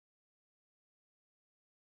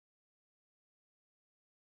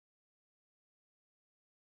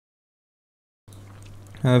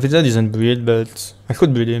Vizard isn't build, but I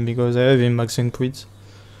could build him because I have him max input.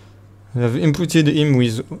 I've inputted him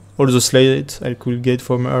with all the slates I could get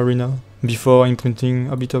from Arena before inputting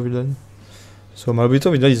Arbiter Villain. So my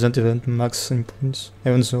Arbiter Villain isn't even max inputs,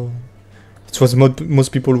 even though it's what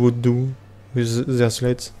most people would do with their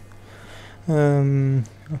slates.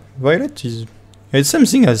 Violet is... it's same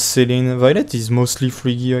thing as Selene. Violet is mostly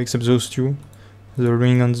free gear except those two. The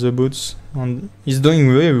ring and the boots. And he's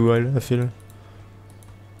doing very well, I feel.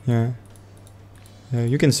 Yeah.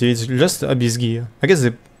 You can see it's just Abyss gear. I guess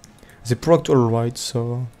they procced alright,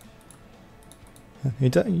 so...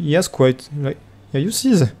 he has quite... like... yeah, you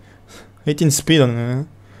see the 18 speed on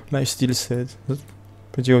my steel set. That's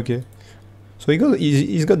pretty okay. So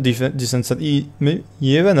he's got decent stat. He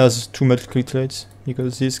even has too much crit rates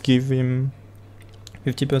because this give him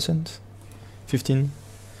 50%, 15.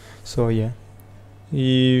 So yeah,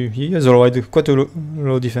 he has alright, quite a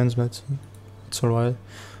low defense, but it's alright.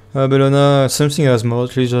 Bellona, something as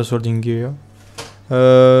mostly just holding gear.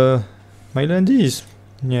 My Landy is,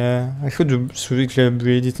 yeah, I should switchly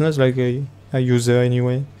upgrade. It's not like I use her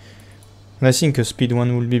anyway. And I think a speed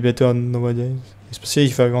one will be better nowadays. Especially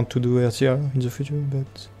if I want to do RTR in the future,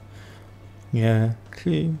 but... yeah,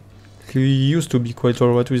 he used to be quite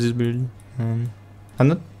alright with this build. I'm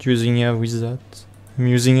not using her with that. I'm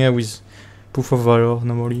using her with Proof of Valor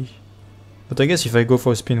normally. But I guess if I go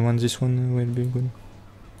for a spin one, this one will be good.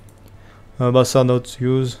 Bastard not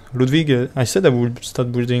use. Ludwig, I said I would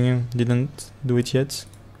start building him, didn't do it yet.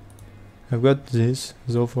 I've got this,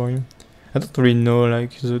 though, for him. I don't really know,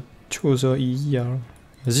 like, the two other ER.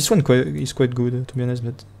 This one is quite good, to be honest,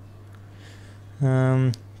 but...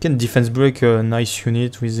 can defense break a nice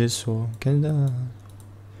unit with this, so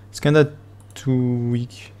it's kinda too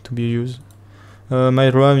weak to be used. My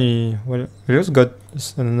ram, well, I just got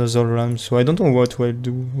another ram, so I don't know what I'll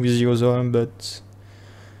do with the other ram, but...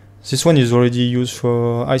 this one is already used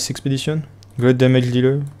for Ice Expedition. Great damage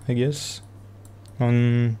dealer, I guess.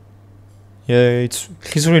 Yeah, it's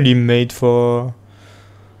really made for...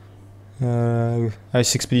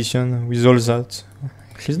 Ice Expedition with all that.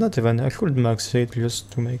 She's not even... I could max it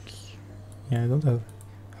just to make... yeah,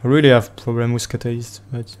 I really have problem with Catalyst,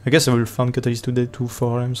 but I guess I will farm Catalyst today to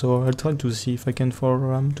 4 so I'll try to see if I can 4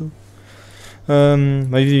 too.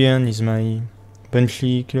 My Vivian is my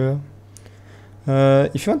Bentley killer.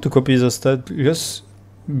 If you want to copy the stat, just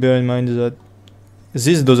bear in mind that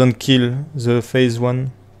this doesn't kill the phase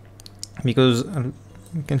 1, because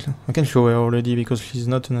I can show her already because she's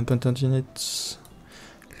not an important unit.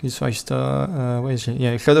 She's 5 star. Where is she?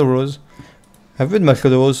 Yeah, Shadow Rose. I've built my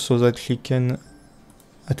Shadow Rose so that she can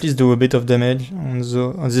at least do a bit of damage on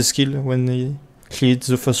the skill when she hits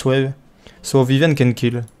the first wave. So Vivian can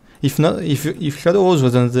kill. If not, if Shadow Rose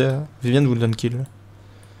wasn't there, Vivian wouldn't kill.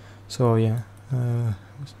 So yeah.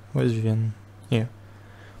 Where's Vivian? Yeah.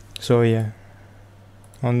 So yeah.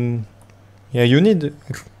 Yeah, you need...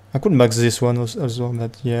 I could max this one also,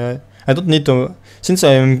 but yeah, I don't need to... since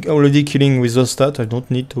I am already killing with those stats, I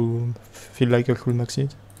don't need to feel like I could max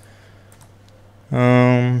it.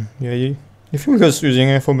 Yeah, if you're just using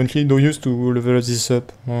it for Bentley, don't use to level this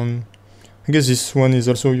up. I guess this one is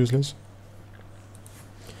also useless.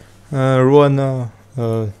 Roanna,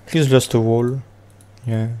 she's just a wall.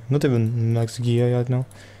 Yeah, not even max gear right now.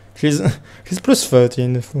 She's plus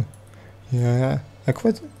 13. Yeah, I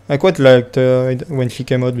quite liked her when she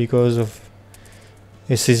came out because of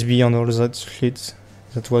SSB and all that shit.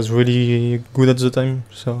 That was really good at the time.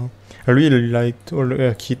 So I really liked all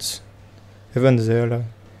her kits. Even there, like,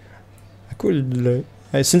 I could like,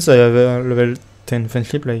 since I have a level 10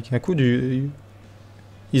 friendship, like I could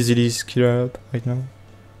easily skill her up right now.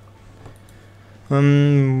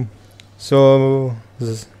 So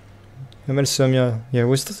ML Samia, yeah,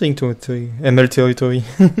 we're starting to ML territory.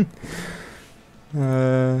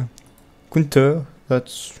 Counter,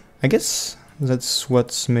 I guess that's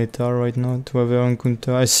what's meta right now, to have her on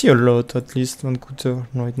counter. I see a lot at least on counter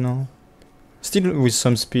right now. Still with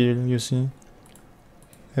some speed, you see.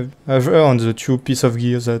 I've her on the 2 piece of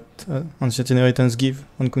gear that Ancient Inheritance give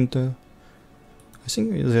on counter. I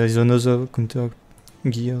think there is another counter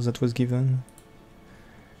gear that was given.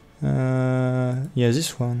 Yeah,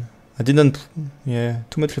 this one. I didn't... yeah,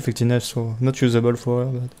 too much effectiveness, so not usable for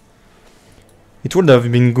her, but... it would have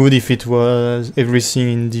been good if it was everything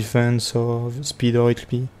in defense or speed or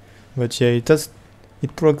HP. But yeah,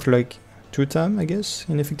 it proc like 2 times, I guess,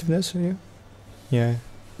 in effectiveness here. Yeah.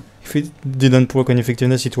 If it didn't proc on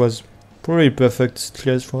effectiveness, it was probably perfect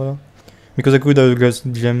class for her. Because I could have just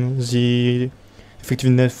gem the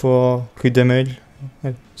effectiveness for crit damage.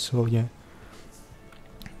 So yeah.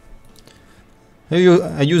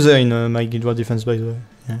 I use her in my Guild Wars defense, by the way.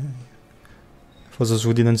 Yeah. For those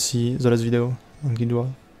who didn't see the last video on Guild Wars.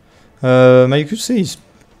 My QC is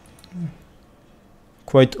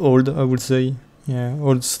quite old, I would say. Yeah,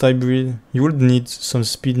 old style build. You would need some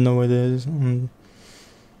speed nowadays.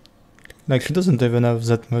 Like, she doesn't even have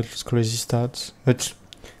that much crazy stats, but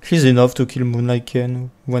she's enough to kill Moonlight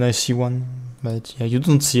Ken when I see one. But yeah, you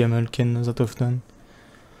don't see ML Ken that often.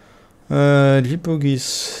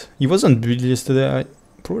 Lipogis, he wasn't built yesterday. I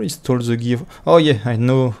probably stole the gear. Oh yeah, I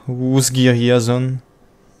know whose gear he has on.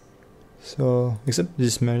 So, except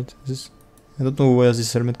this melt. I don't know where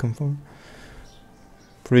this helmet come from.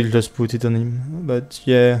 Probably just put it on him. But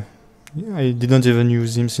yeah, I didn't even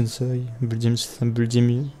use him since I built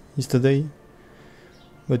him yesterday.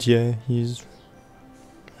 But yeah,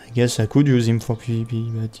 I guess I could use him for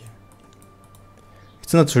PvP, but yeah.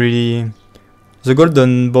 It's not really... The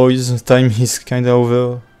Golden Boys time is kinda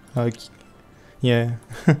over. Like, yeah.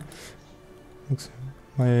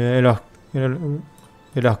 My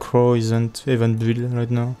LR Crow isn't even built right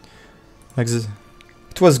now. Like this.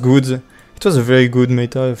 It was good. It was a very good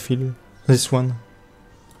meta, I feel. This one.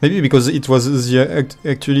 Maybe because it was the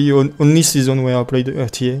actually only season where I played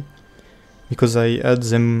RTA. Because I had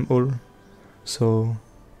them all. So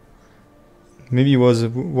maybe it was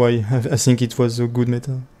why I think it was a good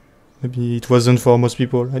meta. Maybe it wasn't for most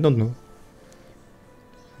people, I don't know.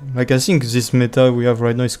 Like, I think this meta we have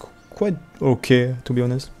right now is quite okay, to be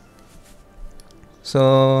honest.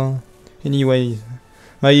 So, anyway,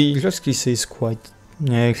 my Just Cliché is quite...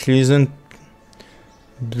 Yeah, she isn't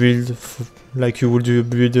build like you would do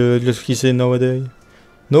build Just Cliché nowadays.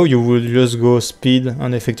 No, you would just go speed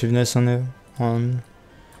and effectiveness on her.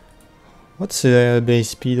 What's base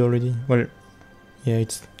speed already? Well, yeah,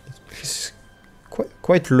 it's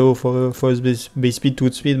quite low for his base speed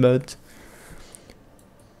to speed, but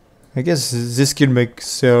I guess this skill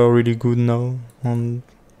makes her really good now.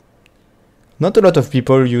 Not a lot of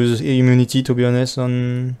people use immunity, to be honest,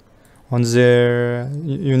 on their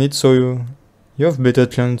unit, so you have better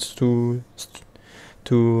chance to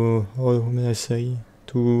how may I say,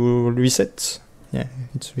 to reset. Yeah,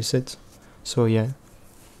 it's reset. So yeah,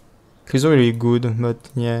 it's really good, but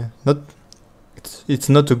yeah, it's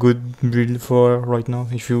not a good build for right now.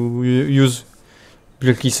 If you use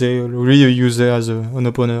Just Cliché, really use it as an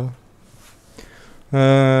opponent.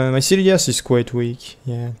 My Silias is quite weak.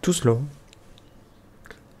 Yeah, too slow.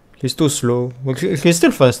 He's too slow. Well, he's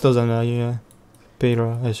still faster than my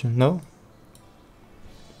Payra, I assume. No?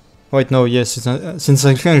 Wait, no, yes. Since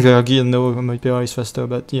I changed her gear, no, my Payra is faster,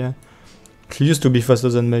 but yeah. She used to be faster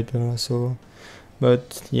than my Payra, so...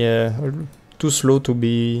 But yeah, too slow to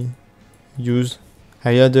be used.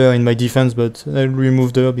 I had her in my defense, but I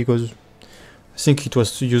removed her because I think it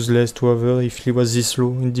was useless to have her if she was this slow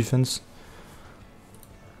in defense.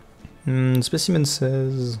 Specimen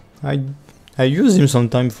says I use him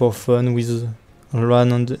sometimes for fun with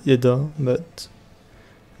Ran and Eda, but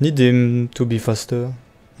need him to be faster.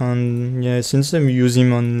 And yeah, since I use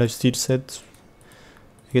him on lifesteal set,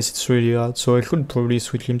 I guess it's really hard. So I could probably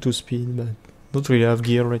switch him to speed, but don't really have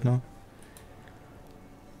gear right now.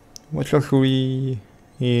 What luxury?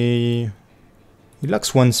 He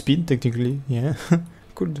lacks 1 speed technically. Yeah,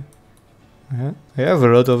 could. Yeah, I have a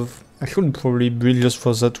lot of. I should probably build just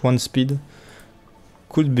for that 1 speed.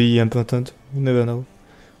 Could be important. You never know.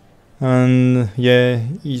 And yeah,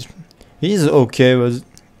 he's okay, but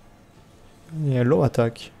yeah, low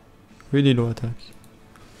attack, really low attack.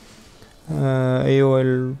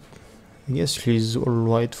 AOL, I guess she's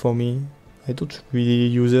alright for me. I don't really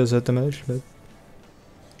use her that much, but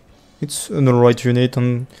it's an alright unit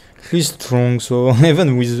and she's strong, so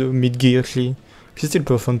even with mid gear she still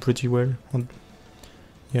performed pretty well. And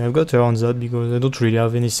yeah, I've got her on that because I don't really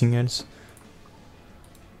have anything else.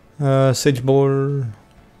 Sage Ball.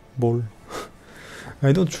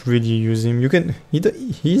 I don't really use him.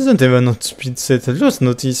 He isn't even on speed set. I just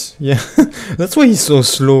noticed. Yeah, that's why he's so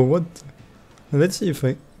slow. What? Let's see if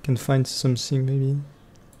I can find something maybe.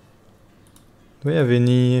 Do I have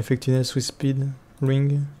any effectiveness with speed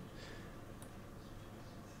ring?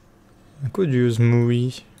 I could use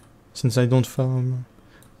Mui since I don't farm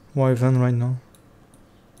Wyvern right now.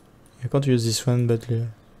 I can't use this one, but he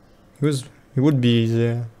would be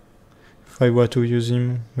there if I were to use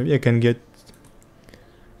him. Maybe I can get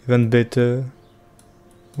even better.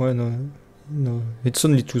 Well, no, it's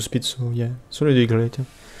only 2 speed, so yeah, it's already great.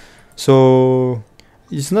 So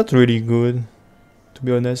it's not really good, to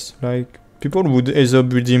be honest. Like, people would either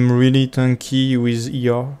build him really tanky with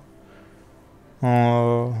ER,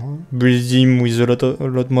 or build him with a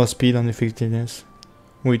lot more speed and effectiveness,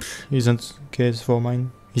 which isn't the case for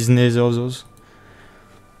mine. He's neither of those.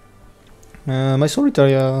 My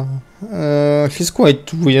Solitaria, he's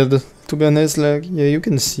quite weird, to be honest. Like, yeah, you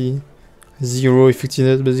can see zero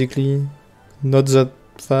effectiveness basically, not that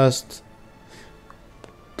fast,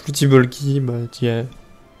 pretty bulky, but yeah,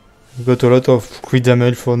 he got a lot of crit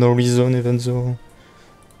damage for no reason, even though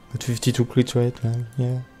got 52 crit rate. Like,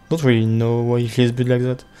 yeah, don't really know why he's built like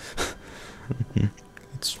that.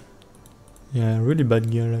 It's yeah, really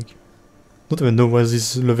bad gear. Like, don't even know where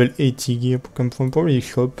this level 80 gear come from. Probably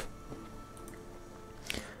shop.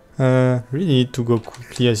 Really need to go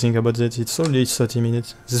quickly, I think, about that. It's only 30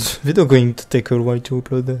 minutes. This video going to take a while to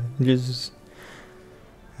upload. Jesus.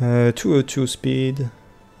 202 speed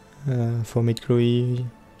for mid Chloe.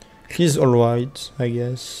 He's alright, I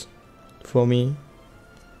guess, for me.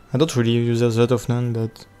 I don't really use her that often,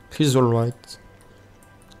 but he's alright.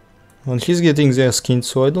 And he's getting their skin,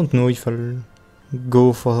 so I don't know if I'll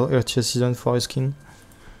go for RTS season for a skin.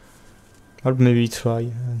 I'll maybe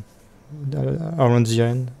try. Around the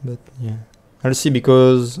end, but yeah, I'll see,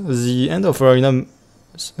 because the end of Arena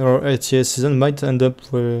or ATS season might end up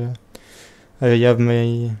where I have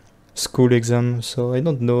my school exam, so I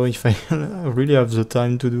don't know if I really have the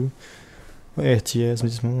time to do RTS at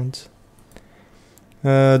this moment.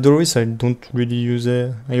 Doris, I don't really use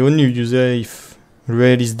her. I only use her if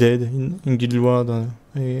Ruel is dead in Guild Wars.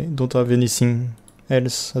 I don't have anything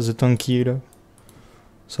else as a tank healer,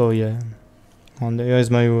 so yeah. And here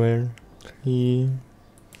is my Ruel. He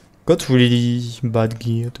got really bad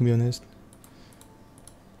gear, to be honest.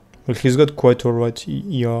 But he's got quite alright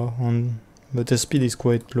ER, but his speed is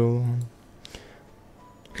quite low.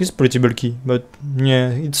 He's pretty bulky, but yeah,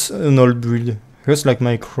 it's an old build. Just like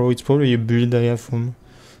my Crow, it's probably a build I have from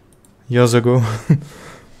years ago.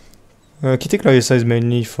 Kitty Clarissa is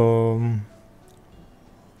mainly for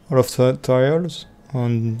all of trials,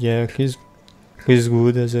 and yeah, he's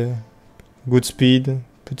good, as a good speed,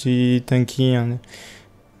 pretty tanky, and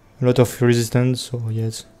a lot of resistance, so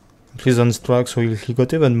yes. He's on strike, so he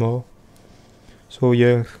got even more. So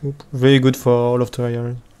yeah, very good for all of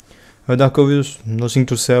trials. Darkovius, nothing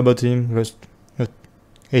to say about him, just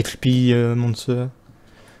HP monster.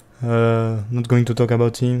 Not going to talk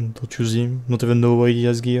about him, don't use him, not even know why he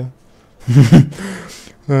has gear.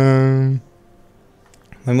 My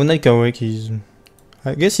Moon Knight Awake is,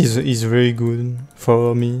 I guess he's very good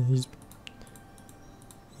for me.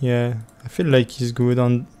 Yeah, I feel like he's good,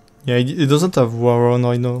 and yeah, it doesn't have War On,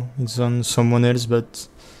 I know, it's on someone else, but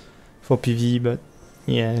for PV, but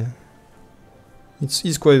yeah,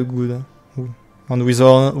 it's quite good. And with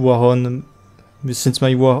War On, since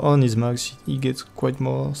my War On is max, he gets quite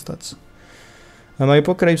more stats. My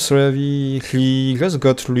Apocalypse Ravi, he just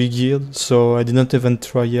got re-geared, so I didn't even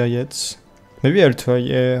try her yet. Maybe I'll try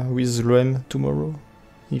her with Rem tomorrow,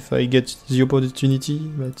 if I get the opportunity,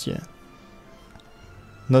 but yeah.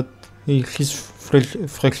 He's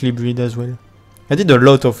freshly bred as well. I did a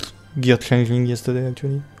lot of gear changing yesterday,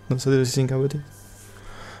 actually. Don't say think about it.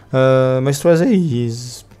 My Straze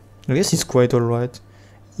is, I guess he's quite alright.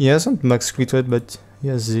 He hasn't max crit rate, but he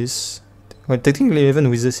has this. Well, technically even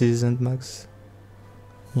with this he isn't max.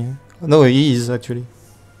 Yeah. No, he is actually.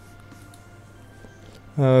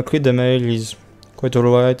 Crit damage is quite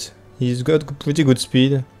alright. He's got pretty good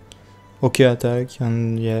speed, okay attack,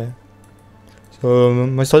 and yeah. So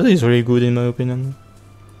my strategy is really good in my opinion.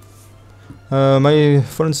 My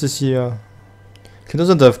Fallen Cecilia, he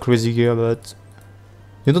doesn't have crazy gear, but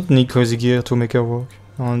you don't need crazy gear to make her work.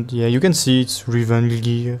 And yeah, you can see it's revenge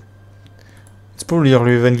gear. It's probably a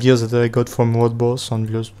revenge gear that I got from World Boss and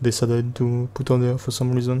just decided to put on there for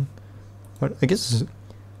some reason. Well, I guess,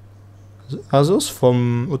 are those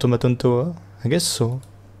from Automaton Tower? I guess so,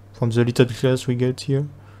 from the little class we get here.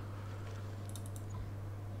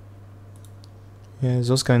 Yeah,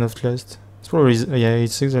 those kind of class. It's probably, yeah,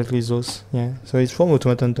 it's exactly those. Yeah, so it's from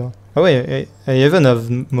Automaton Tower. Oh wait, I even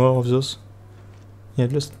have more of those. Yeah,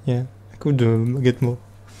 just, yeah, I could get more.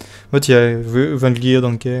 But yeah, Van Gear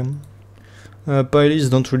don't care. Pilis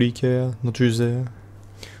don't really care, don't use there.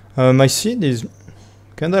 My Seed is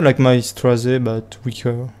kinda like my Straze, but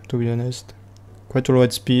weaker, to be honest. Quite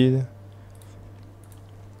alright speed.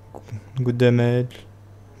 Good damage.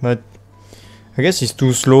 But I guess he's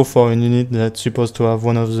too slow for a unit that's supposed to have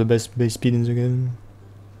one of the best base speed in the game.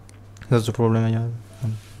 That's the problem I have.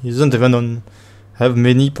 He doesn't even have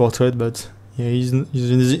many portraits, but yeah, he's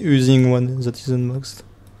using one that isn't maxed.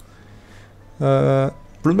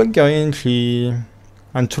 Bloodbank currently,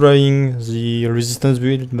 I'm trying the resistance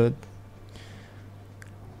build, but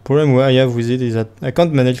problem I have with it is that I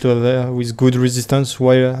can't manage to have her with good resistance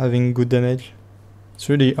while having good damage. It's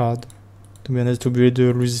really hard, to be honest, to build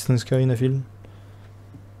a resistance carry, I feel.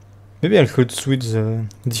 Maybe I could switch the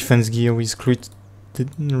defense gear with crit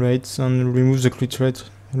rates and remove the crit rate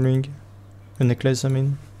ring. The necklace, I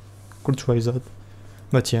mean. Could try that.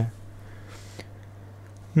 But yeah.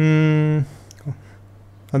 A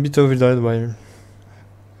bit overdied, while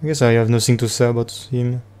I guess I have nothing to say about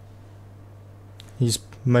him. He's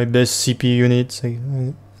my best CP unit,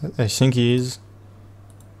 I think he is.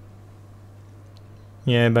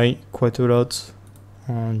 Yeah, by quite a lot.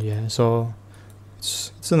 And yeah, so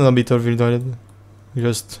it's another bit overdied.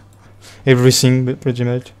 Just everything pretty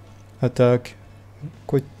much. Attack,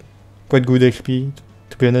 quite good HP,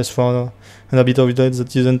 to be honest, for an bit overdied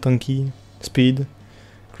that isn't tanky. Speed,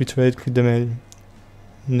 crit rate, crit damage,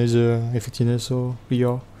 neither effectiveness or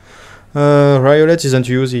rigor. Riolet isn't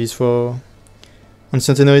used, he's for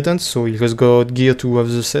Ancient Inheritance, so he just got gear to have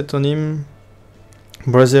the set on him.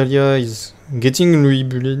 Brazilia is getting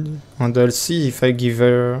rebuilt, and I'll see if I give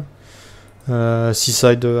her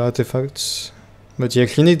Seaside artifacts. But yeah,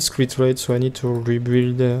 he needs crit rate, so I need to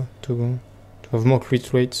rebuild to have more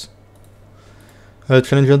crit rates.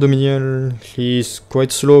 Challenger Dominion, he's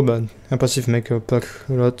quite slow, but a passive make up a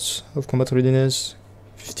lot of combat readiness.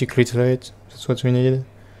 50 crit rate, that's what we need.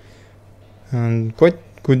 And quite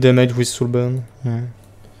good damage with Soulburn. Yeah.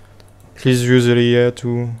 He's usually here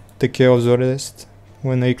to take care of the rest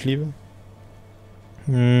when I cleave.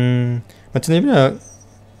 But Nebula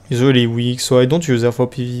is really weak, so I don't use her for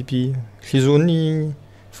PvP. She's only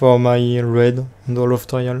for my red and All of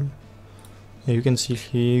Trial. Yeah, you can see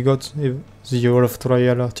he got the All of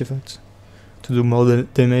Trial artifact to do more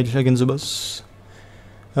damage against the boss.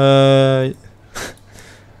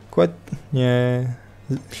 Quite, yeah.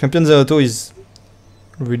 Champion Zerato is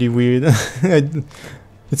really weird.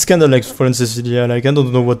 It's kinda like Fallen Cecilia, like I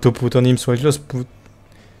don't know what to put on him, so I just put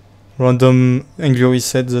random Angry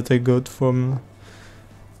set that I got from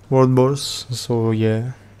World Boss. So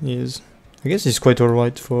yeah, I guess he's quite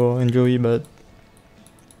alright for Angry, but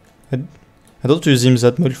I don't use him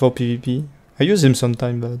that much for PvP. I use him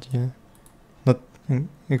sometimes, but yeah, not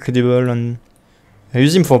incredible, and I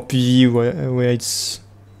use him for PvE where it's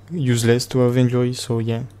useless to have Injury, so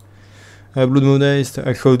yeah. Blood Modest,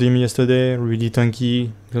 I showed him yesterday, really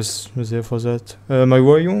tanky, just was there for that. My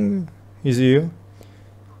Waryoung is here.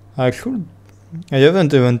 I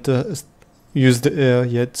haven't even used her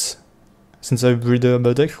yet, since I breed her,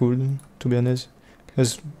 but I should, to be honest.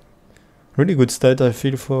 Because really good stat, I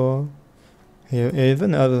feel, for... I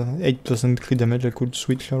even have 8% crit damage I could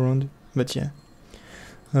switch around, but yeah.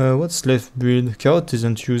 What's left breed? Carrot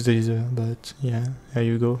isn't used either, but yeah, there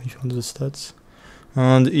you go, if you want the stats.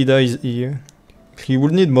 And Ida is here. He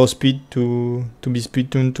would need more speed to be speed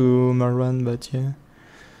tuned to Marwan, but yeah.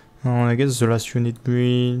 I guess the last unit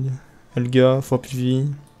breed, Elga for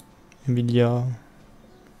PV, Emilia,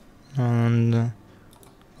 and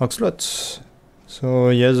Oxlot. So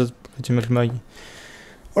yeah, that's pretty much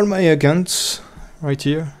all my accounts right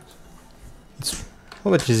here. It's,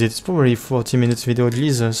 what is it? It's probably 40 minutes video,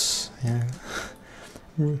 Jesus. Yeah.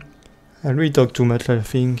 I really talk too much, I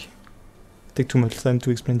think. Take too much time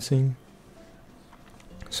to explain things.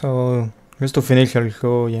 So just to finish, I'll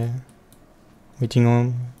go, yeah. Waiting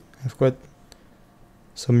on. I've got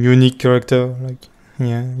some unique character, like,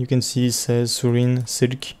 yeah, you can see it says Surin,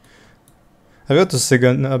 Silk. I got a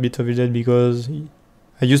second a bit of it because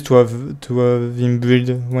I used to have him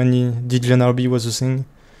build when Digen RB was a thing.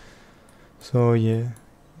 So yeah,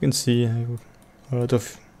 you can see I have a lot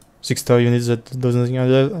of 6-star units that does nothing. I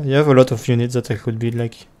have a lot of units that I could build,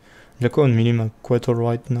 like Jaco and Milim are quite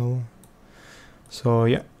alright now. So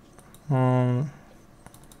yeah. Yeah.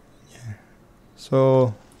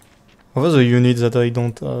 So over the units that I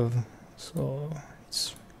don't have. So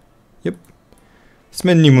it's, yep. It's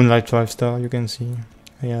mainly Moonlight 5-star, you can see.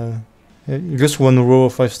 Yeah. Just one row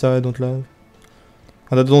of 5-star I don't have.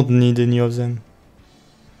 And I don't need any of them.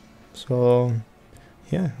 So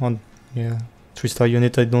yeah, on yeah, 3-star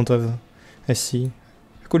unit I don't have SC.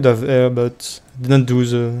 I could have air, but I didn't do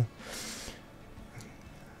the...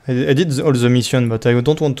 I did all the mission, but I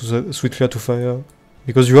don't want to switch her to fire.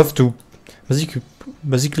 Because you have to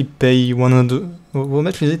basically pay 100... how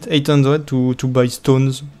much is it? 800 to buy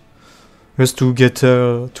stones. Just to get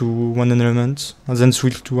her to one element, and then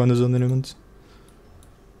switch to another element.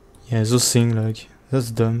 Yeah, those things, like, that's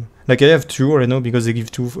dumb. Like, I have 2 right now because they give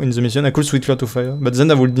 2 in the mission. I could switch her to fire, but then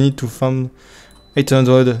I would need to farm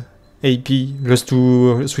 800 AP just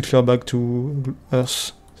to switch her back to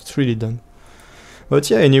Earth. It's really dumb. But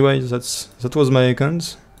yeah, anyway, that was my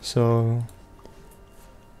account, so...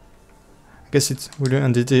 I guess it will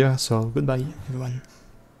end it here, so goodbye, everyone.